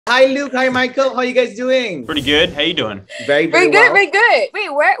Hi, Luke. Hi, Michael. How are you guys doing? Pretty good. How you doing? Very good, well. very good. Wait,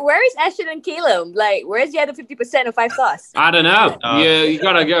 where is Ashton and Caleb? Like, where's the other 50% of 5 sauce? I don't know. You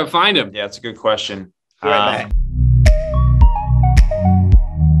gotta go find him. Yeah, it's a good question. Right back.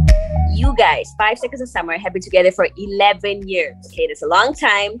 You guys, 5 Seconds of Summer, have been together for 11 years. Okay, that's a long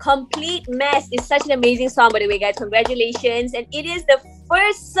time. Complete Mess is such an amazing song, by the way, guys. Congratulations. And it is the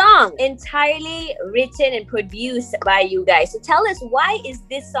first song entirely written and produced by you guys. So tell us, why is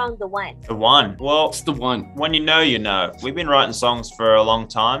this song the one? The one. Well, It's the one. when you know, you know. We've been writing songs for a long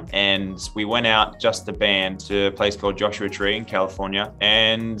time, and we went out, just the band, to a place called Joshua Tree in California,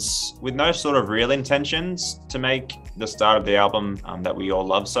 and with no sort of real intentions to make the start of the album that we all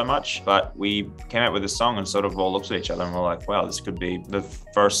love so much, but we came out with a song and sort of all looked at each other and we're like, wow, this could be the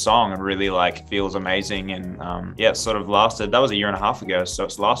first song, and really like feels amazing. And yeah, it sort of lasted. That was a year and a half ago, so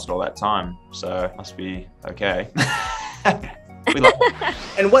it's lasted all that time, so it must be okay. We love it.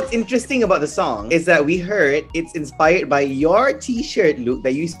 And what's interesting about the song is that we heard it's inspired by your t-shirt, Luke,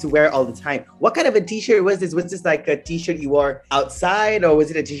 that you used to wear all the time. What kind of a t-shirt was this? Was this like a t-shirt you wore outside, or was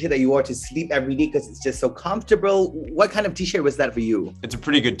it a t-shirt that you wore to sleep every day because it's just so comfortable? What kind of t-shirt was that for you? It's a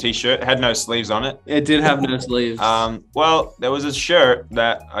pretty good t-shirt. It had no sleeves on it. It did have no sleeves. Well, there was a shirt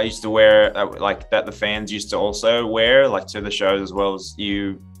that I used to wear, that the fans used to also wear, like to the shows, as well as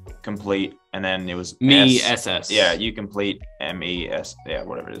You Complete, and then it was Me S. SS. Yeah, You Complete MES. Yeah,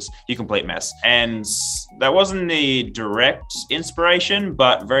 whatever it is. You Complete Mess. And that wasn't the direct inspiration,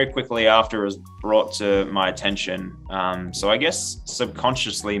 but very quickly after it was brought to my attention. So I guess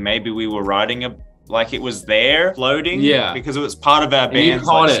subconsciously, maybe we were writing like it was there floating, Yeah, because it was part of our band's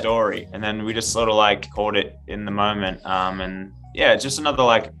caught like, it. story, and then we just sort of like caught it in the moment. And yeah, just another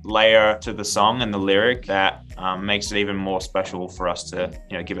like layer to the song and the lyric that makes it even more special for us to,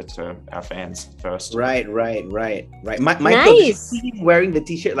 you know, give it to our fans first. Right. Michael, Nice. did you see him wearing the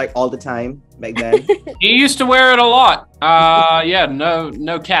t-shirt like all the time back then? He used to wear it a lot. Yeah,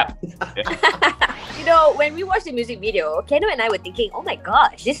 no cap. You know, when we watched the music video, Keanu and I were thinking, oh my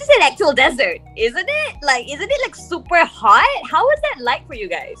gosh, this is an actual desert, isn't it? Like, isn't it like super hot? How was that like for you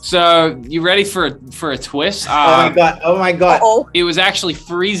guys? So you ready for a twist? Oh my god. Oh, It was actually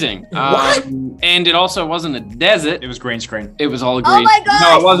freezing. What? And it also wasn't a desert. It was green screen. It was all green. Oh my gosh.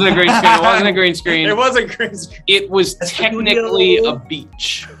 No, it wasn't a green screen. It wasn't a green screen. It wasn't green screen. It was A technically studio. a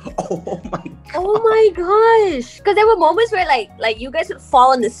beach. Oh my god. Oh my gosh. Because there were moments where like you guys would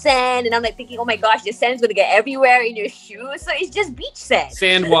fall on the sand, and I'm like thinking, oh my gosh, the sand's gonna get everywhere in your shoes. So it's just beach sand.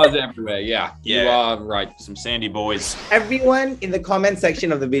 Sand was everywhere. Yeah, Yeah. you are right. Some sandy boys. Everyone in the comment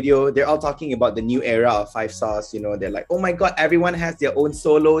section of the video, they're all talking about the new era of 5 Sauce. You know, they're like, oh my god, everyone has their own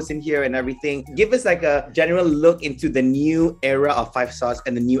solos in here and everything. Give us like a general look into the new era of 5 Sauce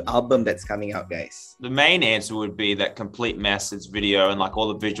and the new album that's coming out, guys. The main answer would be that Complete Mess, its video and like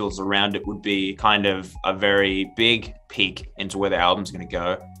all the visuals around it would be kind of a very big peek into where the album's going to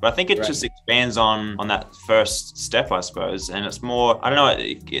go. But I think it Right. just expands on that first step, I suppose. And it's more, I don't know,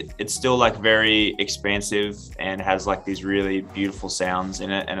 it's still like very expansive and has like these really beautiful sounds in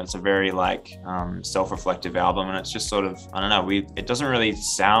it. And it's a very like self-reflective album. And it's just sort of, I don't know, it doesn't really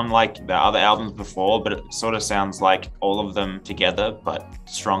sound like the other albums before, but it sort of sounds like all of them together, but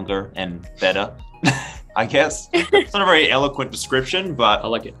stronger and better. I guess. It's not a very eloquent description, I but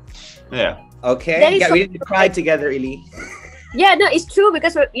like it. yeah. Okay, That is yeah, so- we didn't cry together, Ili. Yeah, no, it's true,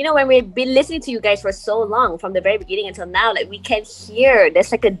 because when we've been listening to you guys for so long, from the very beginning until now, like we can hear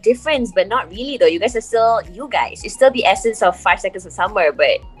there's like a difference, but not really though. You guys are still you guys. It's still the essence of 5 Seconds of Summer,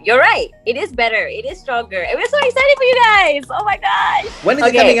 but you're right. It is better. It is stronger. And we're so excited for you guys. Oh my gosh. When is it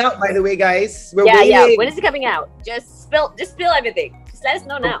Okay. coming out, by the way, guys? We're Yeah. waiting. When is it coming out? Just spill everything. Just let us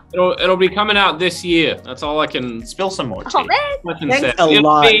know now. It'll be coming out this year. That's all I can. Spill some more Oh tea. man. I can Thanks say. a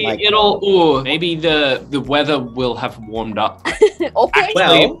lot, Michael. Maybe the weather will have warmed up. Okay.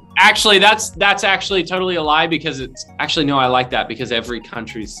 Well, Actually, that's actually totally a lie, because it's actually, no, I like that, because every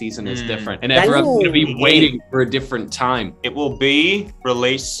country's season is different and everyone's going to be Ooh. waiting for a different time. It will be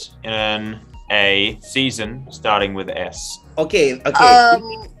released in a season starting with S. okay.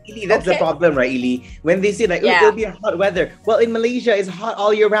 Ili, that's the okay. problem, right, Ili? When they say like, oh, Yeah. it'll be a hot weather. Well, in Malaysia, it's hot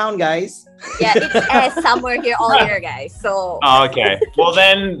all year round, guys. Yeah, it's summer here all year, guys. So Oh, okay. Well,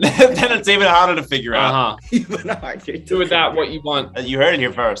 then it's even harder to figure out. Even harder. Do with that what you want. You heard it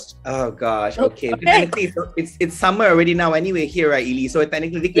here first. Oh gosh. Okay. But Okay. technically, it's summer already now anyway here, right, Ili? So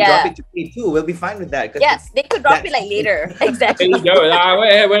technically, they could Yeah. drop it today too. We'll be fine with that. 'cause yes, they could drop it that's- like later. There Exactly. you go.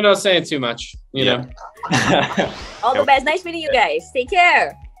 We're not saying too much, you Yeah. know. All the best. Nice meeting you guys. Take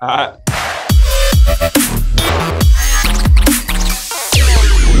care. Uh,